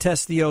 Let's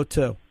test the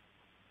O2.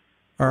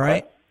 All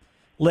right?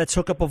 Let's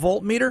hook up a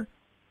voltmeter.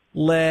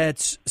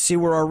 Let's see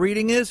where our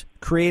reading is.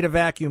 Create a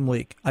vacuum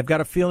leak. I've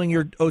got a feeling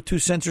your O2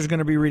 sensor is going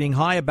to be reading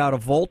high, about a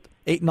volt,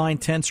 8, 9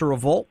 tenths or a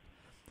volt.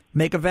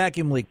 Make a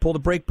vacuum leak. Pull the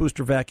brake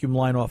booster vacuum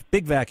line off.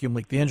 Big vacuum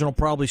leak. The engine will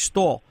probably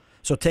stall.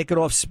 So take it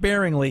off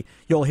sparingly.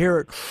 You'll hear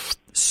it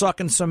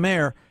sucking some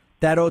air.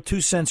 That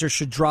O2 sensor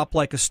should drop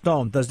like a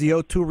stone. Does the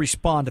O2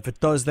 respond? If it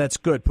does, that's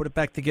good. Put it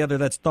back together.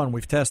 That's done.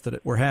 We've tested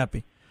it. We're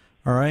happy.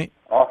 All right?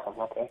 Awesome.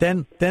 Okay.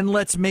 Then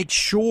let's make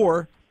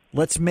sure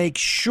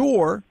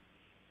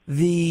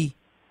the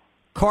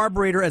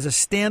carburetor as a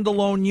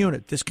standalone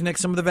unit. Disconnect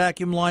some of the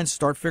vacuum lines.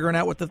 Start figuring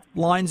out what the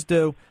lines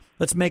do.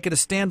 Let's make it a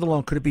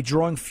standalone. Could it be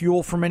drawing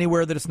fuel from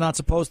anywhere that it's not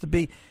supposed to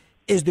be?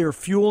 Is there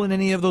fuel in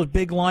any of those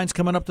big lines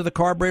coming up to the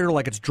carburetor,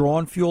 like it's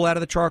drawing fuel out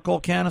of the charcoal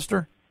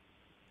canister?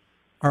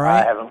 All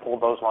right. I haven't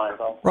pulled those lines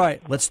off.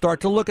 Right. Let's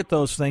start to look at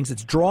those things.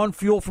 It's drawing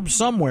fuel from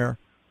somewhere.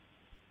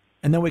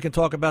 And then we can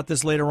talk about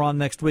this later on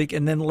next week.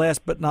 And then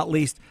last but not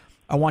least,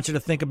 I want you to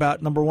think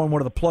about, number one, what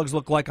do the plugs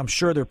look like? I'm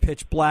sure they're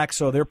pitch black,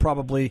 so they're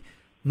probably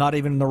not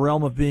even in the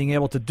realm of being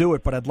able to do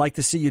it. But I'd like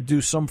to see you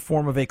do some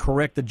form of a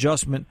correct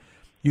adjustment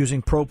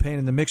using propane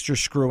and the mixture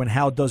screw, and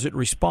how does it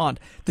respond?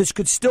 This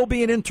could still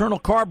be an internal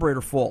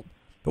carburetor fault,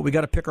 but we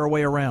got to pick our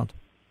way around.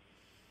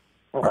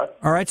 Okay.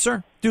 All right,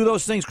 sir? Do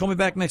those things. Call me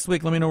back next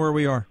week. Let me know where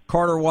we are.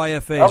 Carter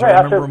YFAs.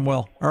 I remember them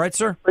well. All right,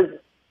 sir? All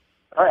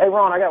right, hey,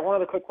 Ron, I got one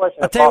other quick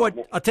question. I'll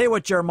tell you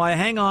what, Jeremiah.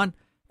 Hang on.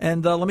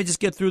 And let me just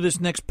get through this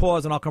next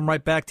pause, and I'll come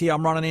right back to you.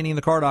 I'm Ron Ananian,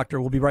 the Car Doctor.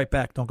 We'll be right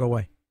back. Don't go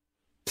away.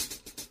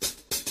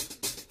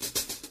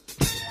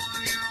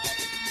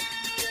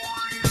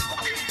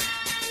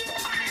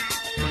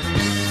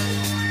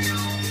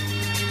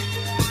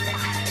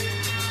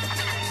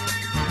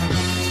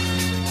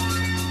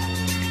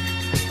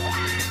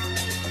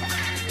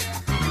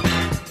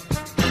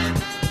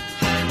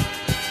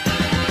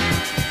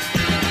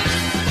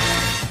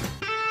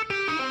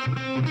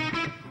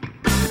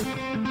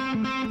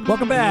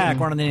 Welcome back.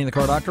 Ron Ananian, the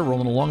Car Doctor,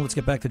 rolling along. Let's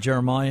get back to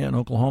Jeremiah in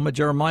Oklahoma.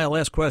 Jeremiah,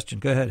 last question.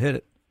 Go ahead, hit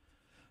it.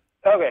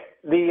 Okay.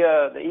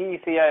 The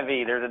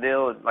EECIV, there's a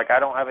deal, like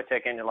I don't have a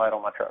check engine light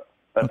on my truck,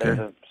 but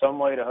there's some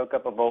way to hook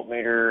up a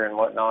voltmeter and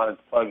whatnot and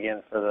plug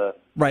in for the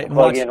right, and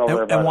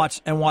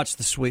watch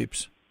the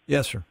sweeps.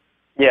 Yes, sir.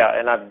 Yeah,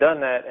 and I've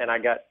done that, and I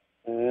got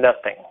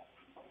nothing.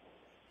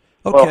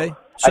 Okay. Well,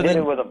 so I did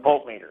it with a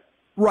voltmeter.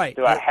 Right.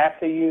 Do I have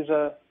to use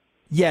a...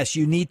 Yes,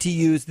 you need to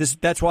use this.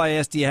 That's why I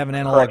asked, do you have an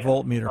analog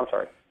voltmeter? I'm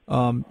sorry.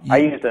 I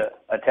used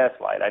a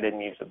test light. I didn't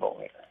use a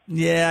voltmeter.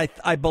 Yeah,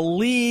 I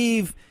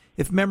believe,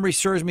 if memory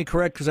serves me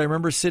correct, because I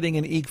remember sitting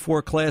in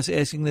EEC4 class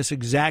asking this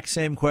exact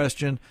same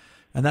question,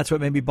 and that's what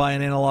made me buy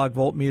an analog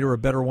voltmeter, a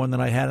better one than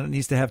I had. It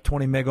needs to have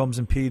 20 megohms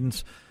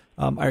impedance.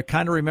 I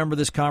kind of remember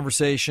this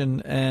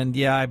conversation, and,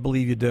 yeah, I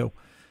believe you do.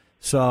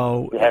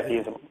 So You have to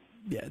use them.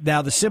 yeah,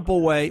 now, the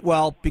simple way,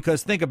 well,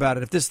 because think about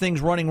it. If this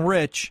thing's running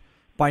rich,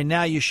 by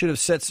now you should have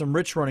set some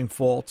rich running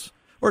faults.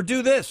 Or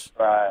do this.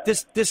 Right.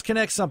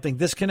 Disconnect something.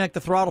 Disconnect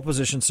the throttle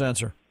position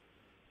sensor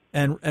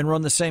and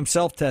run the same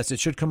self-test. It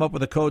should come up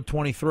with a code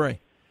 23.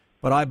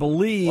 But I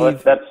believe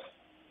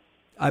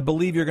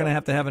you're going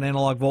to have an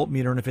analog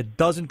voltmeter, and if it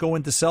doesn't go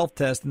into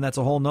self-test, then that's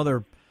a whole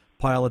nother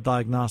pile of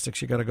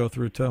diagnostics you got to go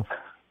through, too.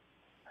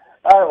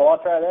 All right, well, I'll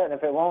try that, and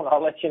if it won't,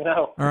 I'll let you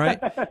know. All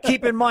right.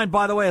 Keep in mind,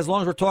 by the way, as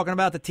long as we're talking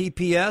about the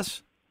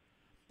TPS,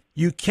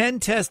 you can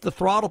test the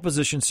throttle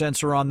position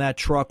sensor on that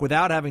truck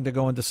without having to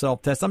go into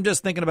self-test. I'm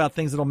just thinking about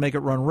things that'll make it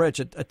run rich.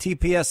 A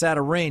TPS out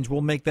of range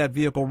will make that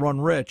vehicle run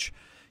rich.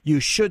 You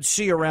should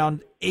see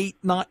around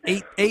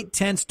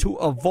 8/10 to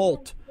a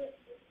volt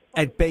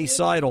at base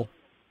idle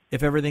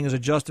if everything is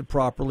adjusted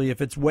properly.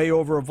 If it's way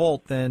over a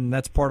volt, then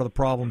that's part of the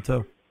problem,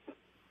 too.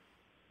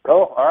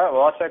 Cool. All right,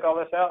 well, I'll check all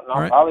this out, and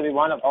I'll probably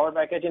wind up hollering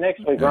back at you next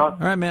week, Ron. All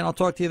right, man. I'll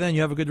talk to you then.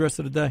 You have a good rest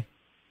of the day.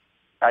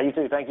 You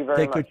too. Thank you very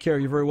much. Take good care.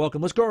 You're very welcome.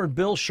 Let's go over to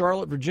Bill,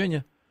 Charlotte,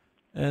 Virginia,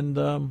 and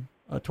a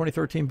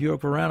 2013 Buick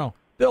Verano.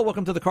 Bill,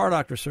 welcome to the Car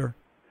Doctor, sir.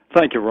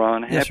 Thank you,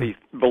 Ron. Yes, Happy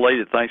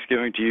belated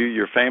Thanksgiving to you,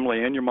 your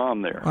family, and your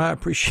mom there. I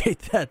appreciate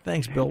that.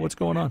 Thanks, Bill. What's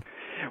going on?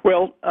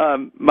 Well,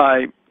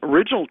 my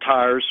original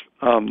tires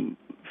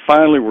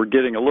finally were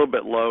getting a little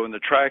bit low, and the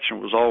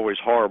traction was always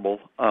horrible.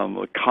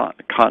 The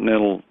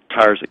Continental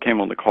tires that came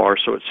on the car.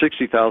 So at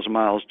 60,000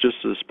 miles just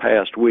this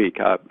past week,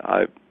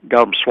 I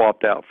got them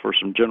swapped out for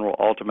some General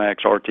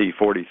Ultimax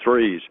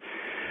RT43s.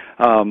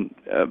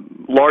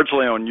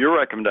 Largely on your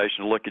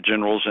recommendation to look at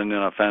Generals, and then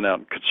I found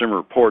out Consumer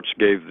Reports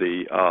gave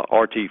the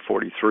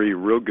RT43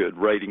 real good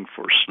rating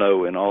for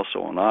snow and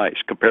also on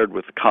ice compared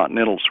with the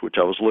Continentals, which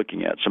I was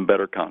looking at, some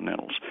better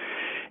Continentals.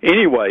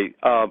 Anyway,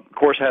 of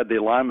course, I had the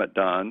alignment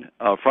done.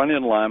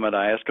 Front-end alignment,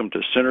 I asked them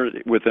to center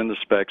it within the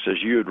specs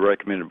as you had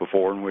recommended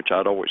before, in which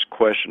I'd always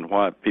questioned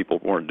why people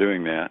weren't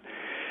doing that.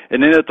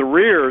 And then at the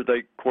rear, they,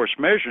 of course,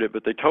 measured it,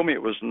 but they told me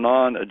it was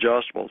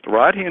non-adjustable. The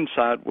right-hand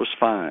side was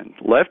fine.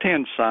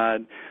 Left-hand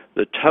side,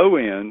 the toe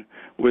end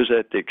was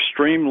at the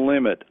extreme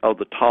limit of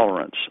the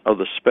tolerance of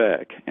the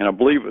spec, and I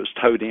believe it was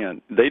towed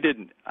in. They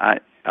didn't.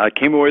 I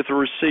came away with a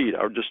receipt.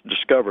 I just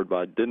discovered, but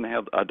I don't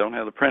have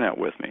the printout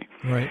with me.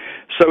 Right.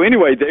 So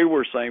anyway, they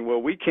were saying,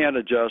 well, we can't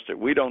adjust it.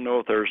 We don't know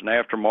if there's an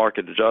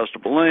aftermarket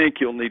adjustable link.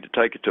 You'll need to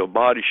take it to a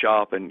body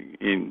shop, and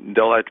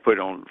they'll have to put it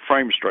on a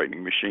frame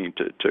straightening machine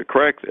to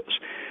correct this.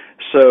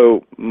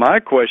 So my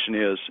question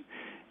is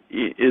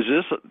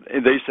this?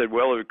 They said,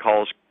 well, it would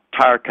cause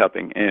tire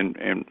cupping,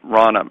 and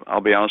Ron, I'll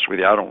be honest with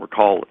you, I don't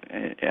recall.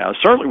 I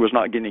certainly was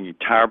not getting any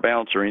tire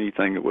bounce or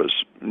anything that was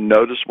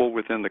noticeable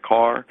within the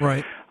car.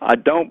 Right. I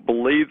don't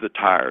believe the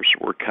tires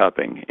were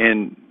cupping,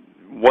 and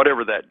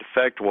whatever that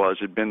defect was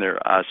had been there,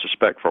 I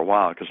suspect, for a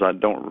while, because I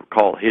don't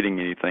recall hitting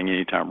anything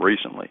anytime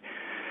recently.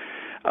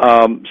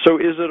 So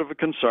is it of a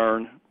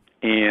concern?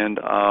 And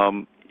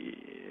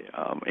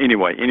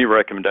anyway, any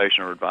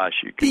recommendation or advice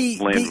you can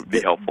lend would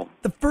be helpful.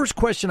 The first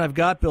question I've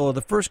got, Bill, or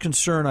the first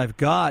concern I've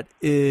got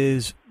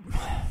is,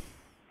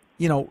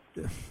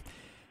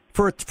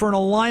 for an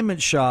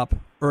alignment shop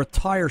or a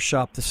tire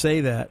shop to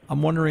say that,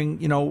 I'm wondering,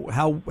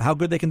 how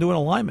good they can do an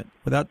alignment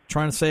without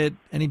trying to say it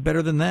any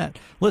better than that.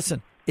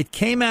 Listen, it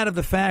came out of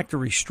the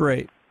factory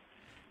straight.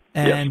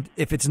 And yes,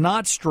 if it's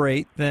not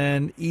straight,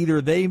 then either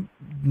they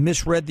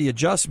misread the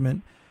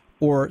adjustment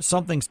or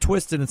something's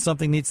twisted and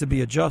something needs to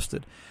be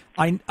adjusted.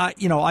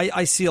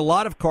 I see a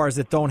lot of cars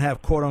that don't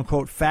have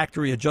quote-unquote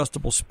factory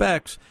adjustable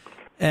specs,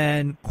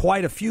 and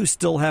quite a few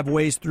still have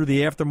ways through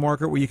the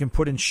aftermarket where you can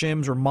put in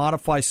shims or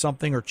modify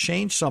something or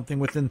change something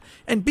within,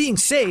 and being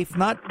safe,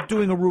 not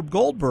doing a Rube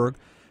Goldberg,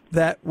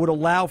 that would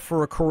allow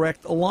for a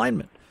correct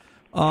alignment.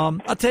 I'll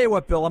tell you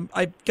what, Bill,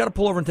 I got to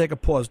pull over and take a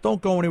pause.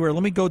 Don't go anywhere.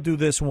 Let me go do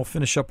this, and we'll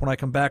finish up when I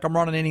come back. I'm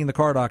Ron Ananian, the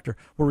Car Doctor.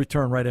 We'll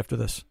return right after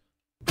this.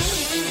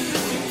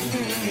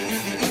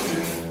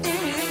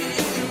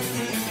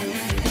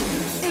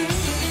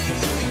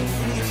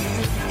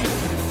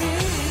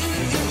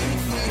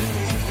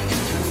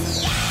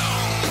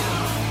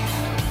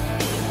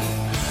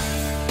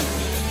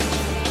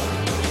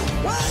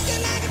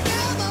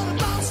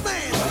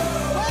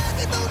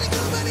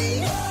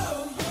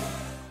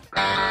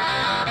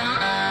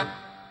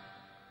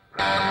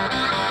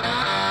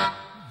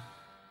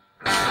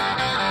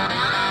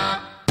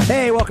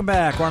 Hey, welcome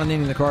back. Ron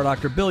Ananian, the Car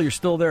Doctor. Bill, you're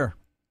still there.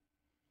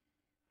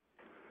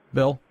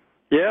 Bill?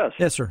 Yes.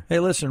 Yes, sir. Hey,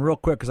 listen, real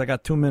quick, because I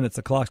got 2 minutes.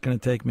 The clock's going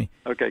to take me.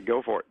 Okay,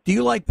 go for it. Do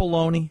you like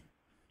bologna?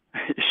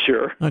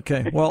 Sure.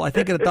 Okay. Well, I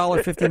think at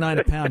 $1.59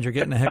 a pound, you're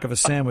getting a heck of a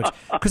sandwich.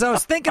 Because I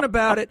was thinking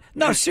about it.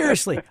 No,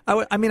 seriously.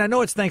 I mean, I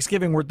know it's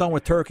Thanksgiving. We're done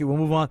with turkey. We'll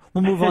move on.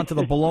 We'll move on to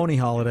the bologna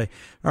holiday.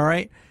 All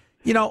right.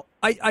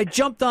 I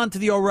jumped onto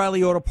the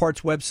O'Reilly Auto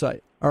Parts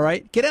website. All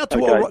right. Go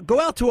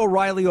out to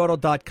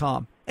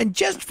O'ReillyAuto.com. And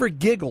just for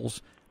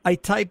giggles, I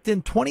typed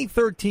in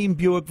 2013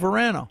 Buick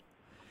Verano.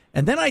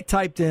 And then I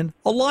typed in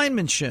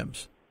alignment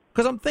shims.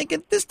 because I'm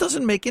thinking, this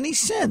doesn't make any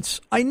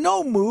sense. I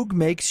know Moog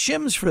makes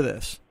shims for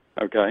this.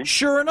 Okay.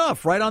 Sure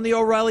enough, right on the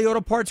O'Reilly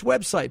Auto Parts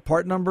website,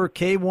 part number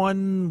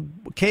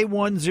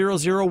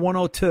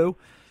K100102.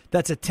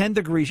 That's a 10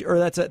 degree, or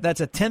that's a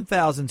 10,000th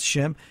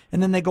shim,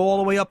 and then they go all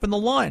the way up in the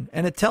line,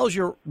 and it tells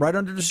you right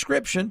under the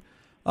description,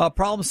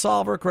 problem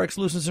solver, corrects,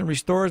 loosens, and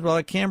restores,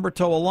 camber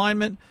toe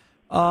alignment,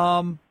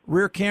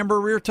 rear camber,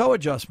 rear toe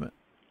adjustment.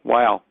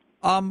 Wow.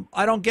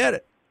 I don't get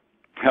it.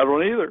 I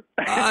don't either.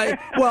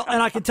 Well,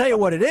 and I can tell you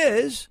what it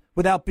is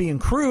without being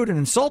crude and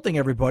insulting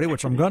everybody,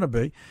 which I'm going to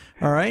be.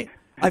 All right.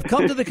 I've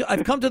come to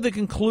the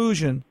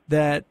conclusion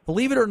that,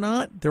 believe it or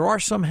not, there are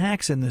some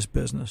hacks in this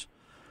business.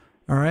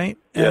 All right.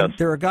 And yes.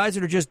 There are guys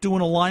that are just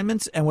doing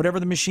alignments, and whatever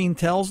the machine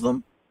tells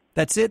them,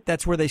 that's it.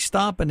 That's where they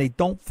stop, and they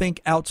don't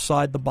think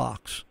outside the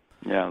box.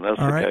 Yeah, that's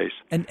all the right? case.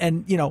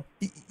 And you know,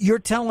 you're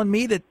telling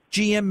me that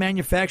GM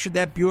manufactured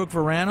that Buick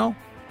Verano,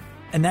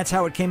 and that's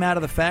how it came out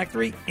of the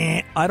factory?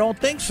 I don't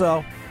think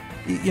so.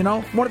 You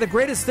know, one of the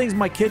greatest things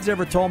my kids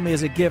ever told me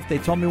as a gift, they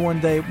told me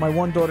one day, my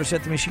one daughter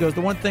said to me, she goes,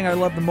 the one thing I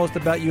love the most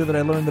about you that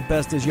I learned the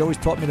best is you always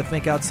taught me to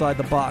think outside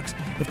the box.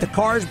 If the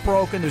car's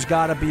broken, there's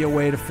got to be a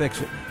way to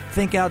fix it.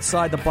 Think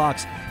outside the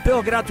box.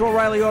 Bill, get out to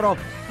O'Reilly Auto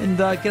and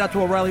get out to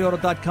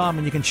O'ReillyAuto.com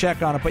and you can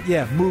check on it. But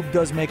yeah, Moog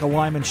does make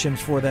alignment shims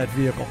for that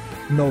vehicle.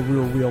 No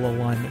rear wheel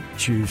alignment.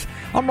 Choose.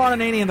 I'm Ron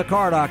Ananian, the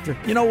Car Doctor.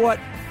 You know what?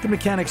 The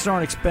mechanics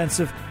aren't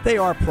expensive. They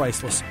are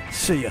priceless.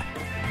 See ya.